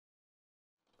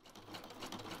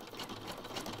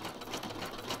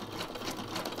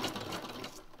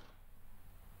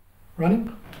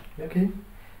Running? Okay.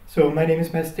 So my name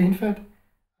is Mads Stenfatt.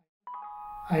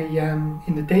 I am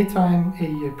in the daytime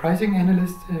a pricing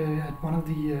analyst at one of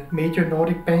the major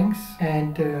Nordic banks,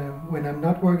 and when I'm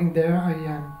not working there I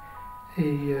am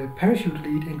a parachute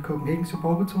lead in Copenhagen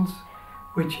Suborbitals,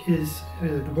 which is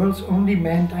the world's only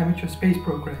manned amateur space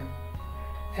program.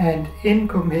 And in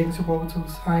Copenhagen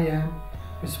Suborbitals I am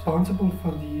responsible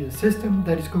for the system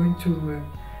that is going to,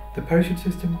 the parachute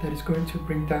system that is going to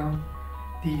bring down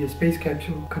the space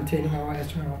capsule containing our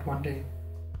astronaut one day.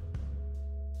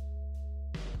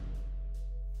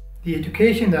 The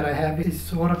education that I have is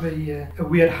sort of a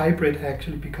weird hybrid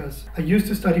actually, because I used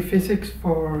to study physics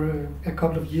for a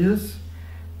couple of years,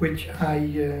 which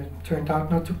I turned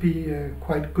out not to be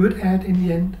quite good at in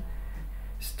the end.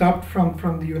 Stopped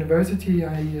from the university,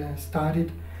 I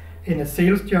started in a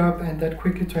sales job, and that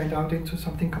quickly turned out into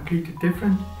something completely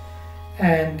different.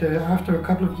 And after a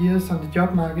couple of years on the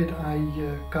job market, I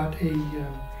got a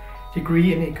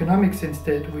degree in economics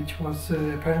instead, which was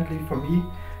apparently for me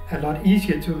a lot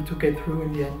easier to get through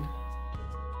in the end.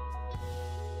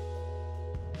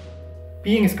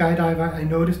 Being a skydiver, I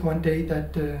noticed one day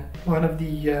that one of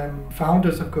the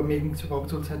founders of Copenhagen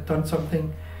Suborbitals had done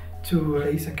something to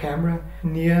place a camera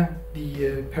near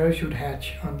the parachute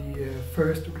hatch on the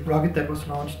first rocket that was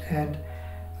launched, and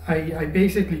I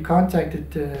basically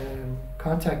contacted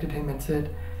him and said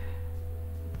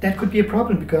that could be a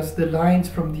problem because the lines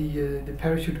from the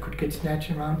parachute could get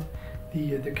snatched around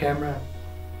the camera.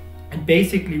 And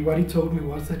basically what he told me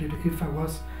was that if I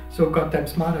was so goddamn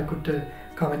smart, I could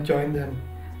come and join them.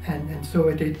 And so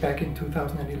I did back in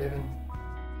 2011.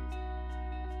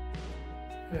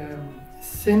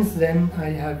 Since then I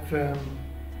have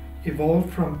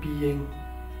evolved from being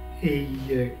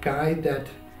a guy that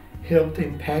helped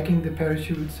in packing the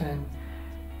parachutes and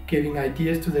giving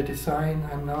ideas to the design.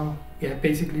 I'm now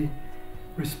basically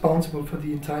responsible for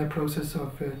the entire process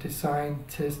of design,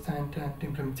 test and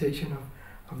implementation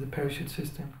of the parachute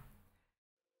system.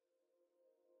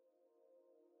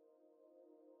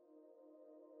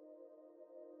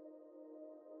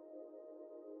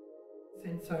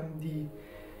 Since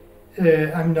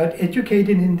I'm not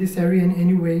educated in this area in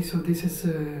any way, so this is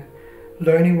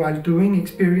learning while doing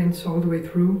experience all the way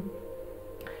through.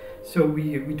 So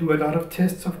we do a lot of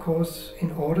tests, of course,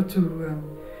 in order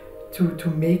to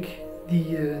make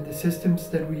the systems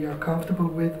that we are comfortable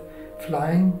with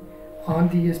flying on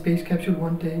the space capsule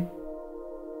one day.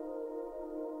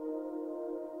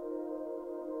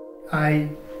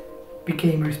 I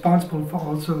became responsible for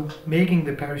also making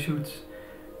the parachutes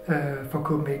for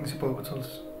Copenhagen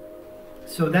Suborbitals.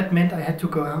 So that meant I had to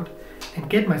go out and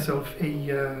get myself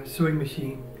a sewing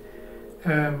machine.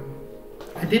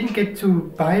 I didn't get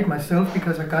to buy it myself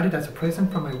because I got it as a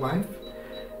present from my wife.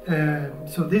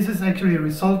 So this is actually a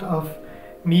result of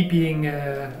me being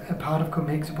a part of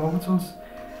Copenhagen Suborbitals,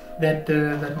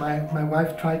 that my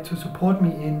wife tried to support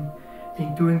me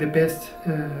in doing the best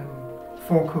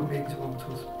for Copenhagen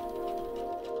Suborbitals.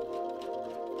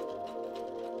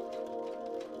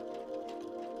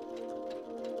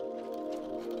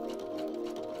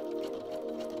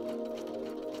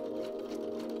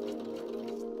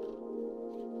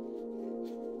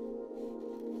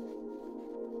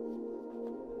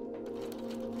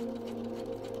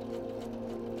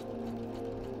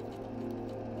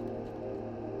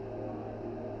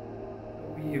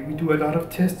 We do a lot of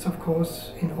tests, of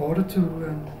course, in order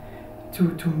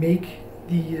to make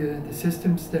the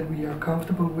systems that we are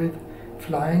comfortable with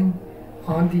flying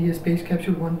on the space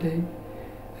capsule one day.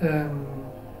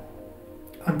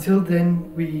 Until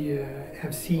then, we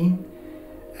have seen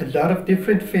a lot of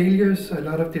different failures, a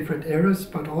lot of different errors,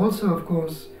 but also, of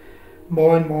course,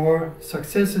 more and more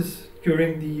successes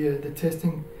during the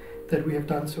testing that we have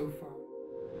done so far.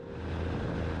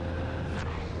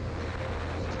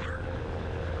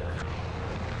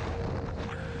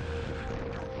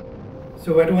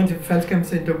 So at Odense Faldskærm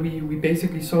Center we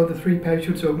basically saw the 3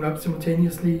 parachutes open up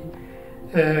simultaneously,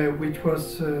 which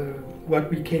was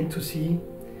what we came to see.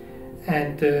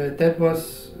 And that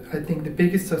was, I think, the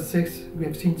biggest success we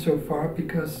have seen so far,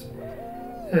 because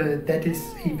that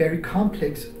is a very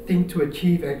complex thing to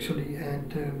achieve actually,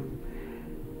 and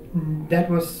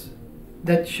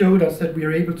that showed us that we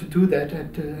are able to do that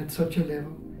at such a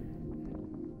level.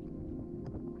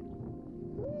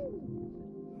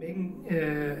 Making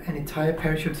an entire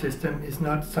parachute system is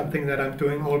not something that I'm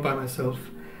doing all by myself.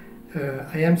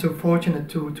 I am so fortunate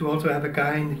to also have a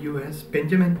guy in the US,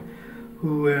 Benjamin,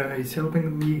 who is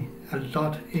helping me a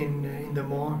lot in the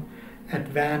more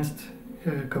advanced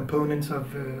components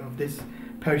of this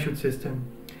parachute system.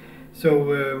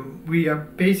 So we are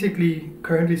basically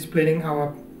currently splitting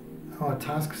our our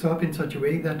tasks up in such a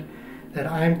way that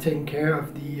I'm taking care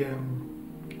of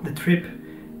the trip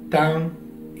down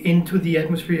into the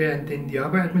atmosphere and in the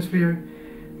upper atmosphere,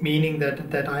 meaning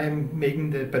that I am making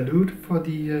the balut for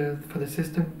the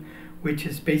system, which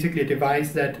is basically a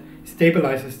device that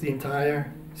stabilizes the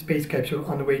entire space capsule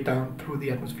on the way down through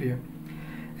the atmosphere.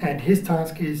 And his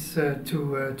task is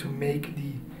to make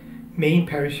the main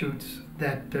parachutes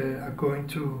that are going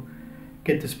to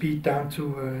get the speed down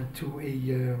to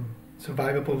a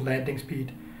survivable landing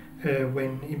speed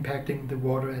when impacting the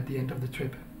water at the end of the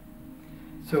trip.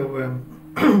 So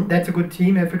that's a good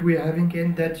team effort we're having,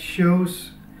 and that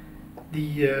shows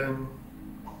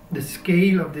the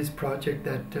scale of this project,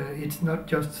 that it's not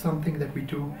just something that we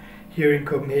do here in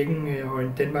Copenhagen or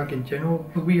in Denmark in general.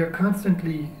 We are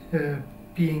constantly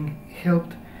being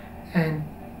helped and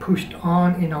pushed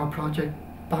on in our project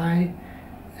by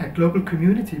a global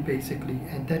community, basically,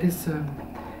 and that is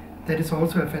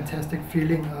also a fantastic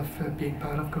feeling of being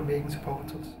part of Copenhagen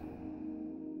Suborbitals.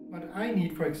 What I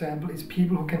need, for example, is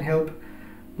people who can help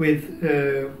with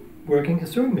working a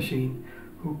sewing machine,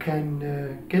 who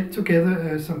can get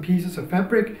together some pieces of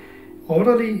fabric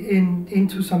orderly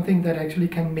into something that actually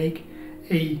can make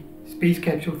a space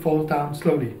capsule fall down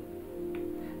slowly.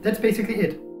 That's basically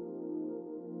it.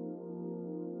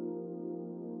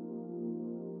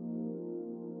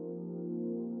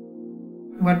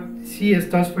 What CS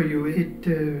does for you,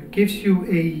 it gives you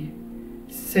a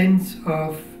sense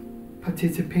of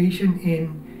participation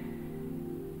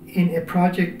in a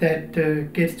project that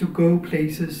gets to go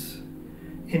places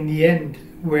in the end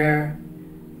where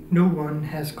no one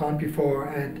has gone before.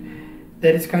 And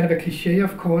that is kind of a cliche,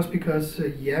 of course, because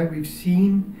yeah, we've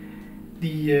seen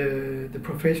the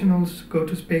professionals go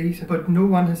to space, but no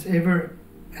one has ever,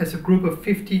 as a group of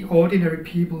 50 ordinary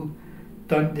people,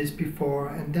 done this before.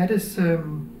 And that is the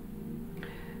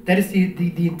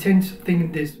intense thing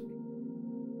in this.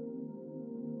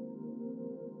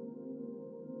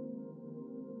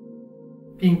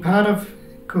 Being part of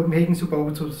Copenhagen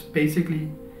Suborbitals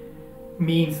basically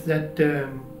means that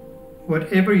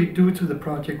whatever you do to the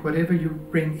project, whatever you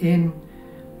bring in,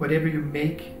 whatever you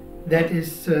make, that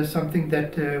is something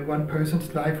that one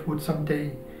person's life would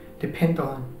someday depend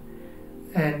on.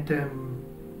 And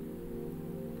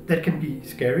that can be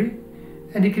scary,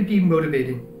 and it can be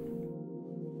motivating.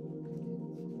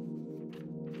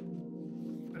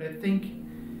 But I think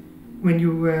when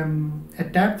you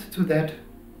adapt to that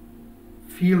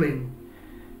feeling,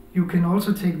 you can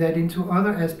also take that into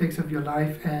other aspects of your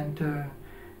life and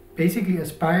basically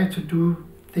aspire to do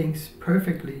things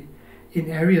perfectly in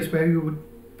areas where you would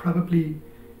probably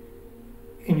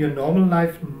in your normal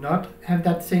life not have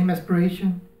that same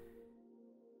aspiration.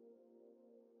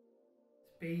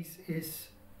 Space is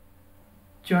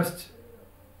just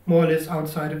more or less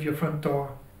outside of your front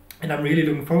door, and I'm really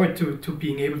looking forward to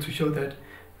being able to show that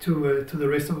to the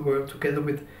rest of the world together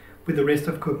with the rest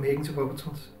of Copenhagen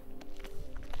Suborbitals.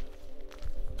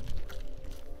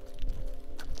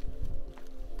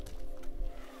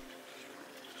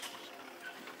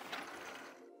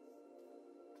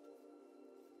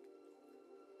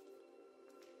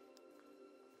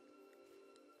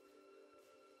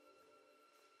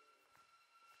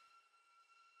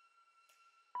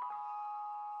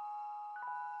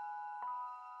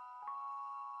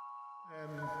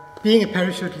 Being a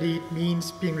parachute lead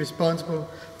means being responsible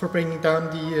for bringing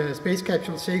down the space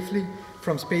capsule safely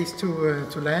from space to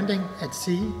landing at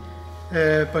sea.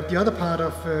 But the other part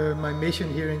of my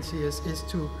mission here in CS is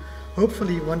to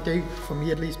hopefully one day, for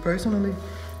me at least personally,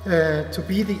 to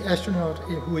be the astronaut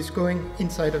who is going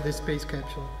inside of this space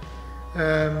capsule.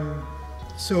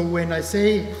 So when I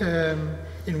say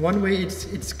in one way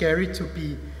it's scary to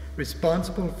be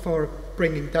responsible for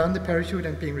bringing down the parachute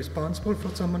and being responsible for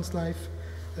someone's life,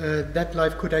 that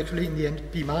life could actually in the end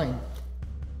be mine.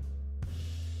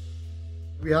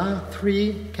 We are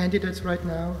 3 candidates right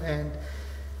now, and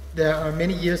there are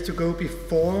many years to go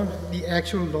before the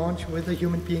actual launch with a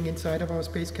human being inside of our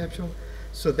space capsule,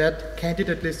 so that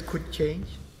candidate list could change.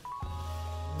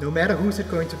 No matter who's it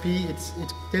going to be, it's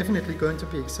definitely going to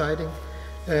be exciting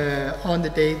on the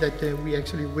day that we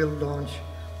actually will launch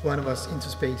one of us into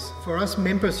space. For us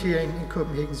members here in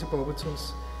Copenhagen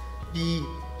Suborbitals, the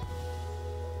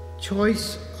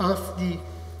choice of the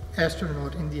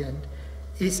astronaut in the end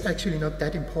is actually not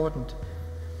that important.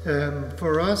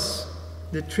 For us,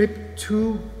 the trip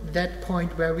to that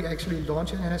point where we actually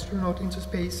launch an astronaut into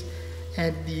space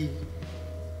and the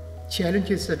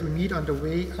challenges that we meet on the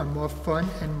way are more fun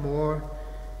and more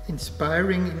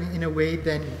inspiring in a way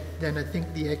than I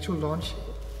think the actual launch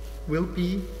will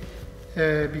be,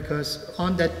 because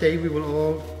on that day we will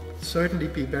all certainly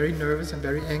be very nervous and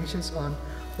very anxious on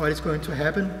what is going to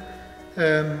happen.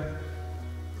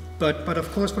 But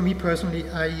of course, for me personally,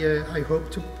 I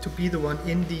hope to be the one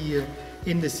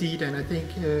in the seat, and I think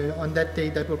on that day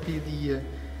that will be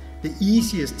the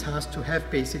easiest task to have,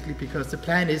 basically, because the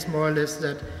plan is more or less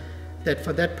that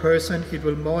for that person it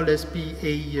will more or less be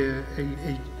a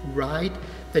ride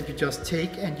that you just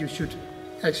take, and you should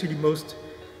actually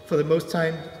for the most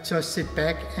time just sit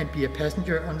back and be a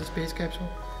passenger on the space capsule.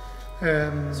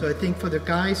 So I think for the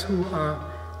guys who are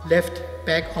left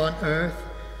back on Earth,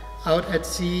 out at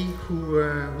sea, who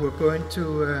are going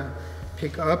to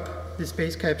pick up the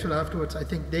space capsule afterwards, I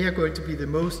think they are going to be the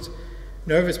most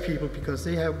nervous people, because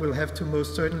they will have to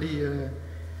most certainly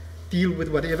deal with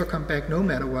whatever comes back, no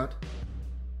matter what.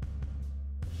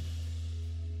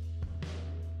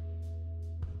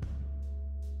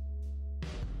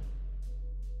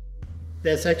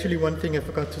 There's actually one thing I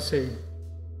forgot to say.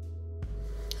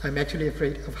 I'm actually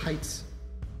afraid of heights.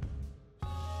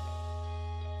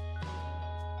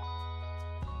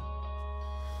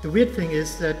 The weird thing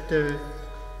is that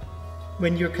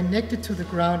when you're connected to the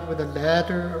ground with a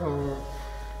ladder or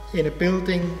in a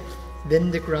building, then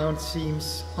the ground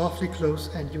seems awfully close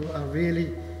and you are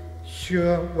really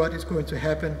sure what is going to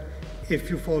happen if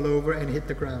you fall over and hit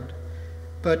the ground.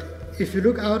 But if you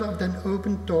look out of an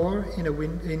open door in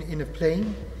a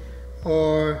plane,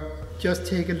 or just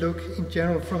take a look in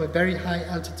general from a very high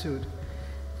altitude,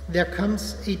 there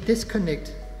comes a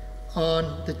disconnect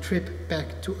on the trip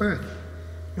back to Earth,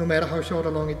 no matter how short or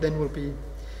long it then will be.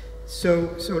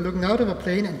 So looking out of a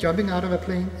plane and jumping out of a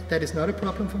plane, that is not a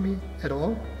problem for me at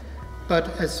all. But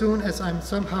as soon as I'm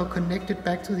somehow connected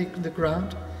back to the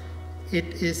ground, it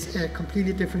is a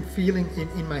completely different feeling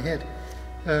in my head.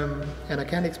 And I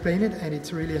can't explain it, and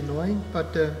it's really annoying,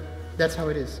 but that's how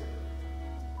it is.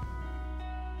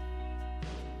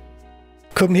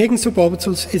 Copenhagen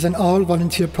Suborbitals is an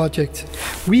all-volunteer project.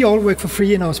 We all work for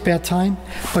free in our spare time,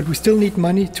 but we still need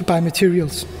money to buy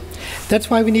materials. That's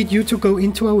why we need you to go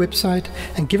into our website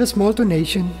and give a small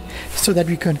donation so that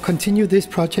we can continue this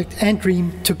project and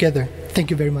dream together. Thank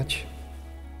you very much.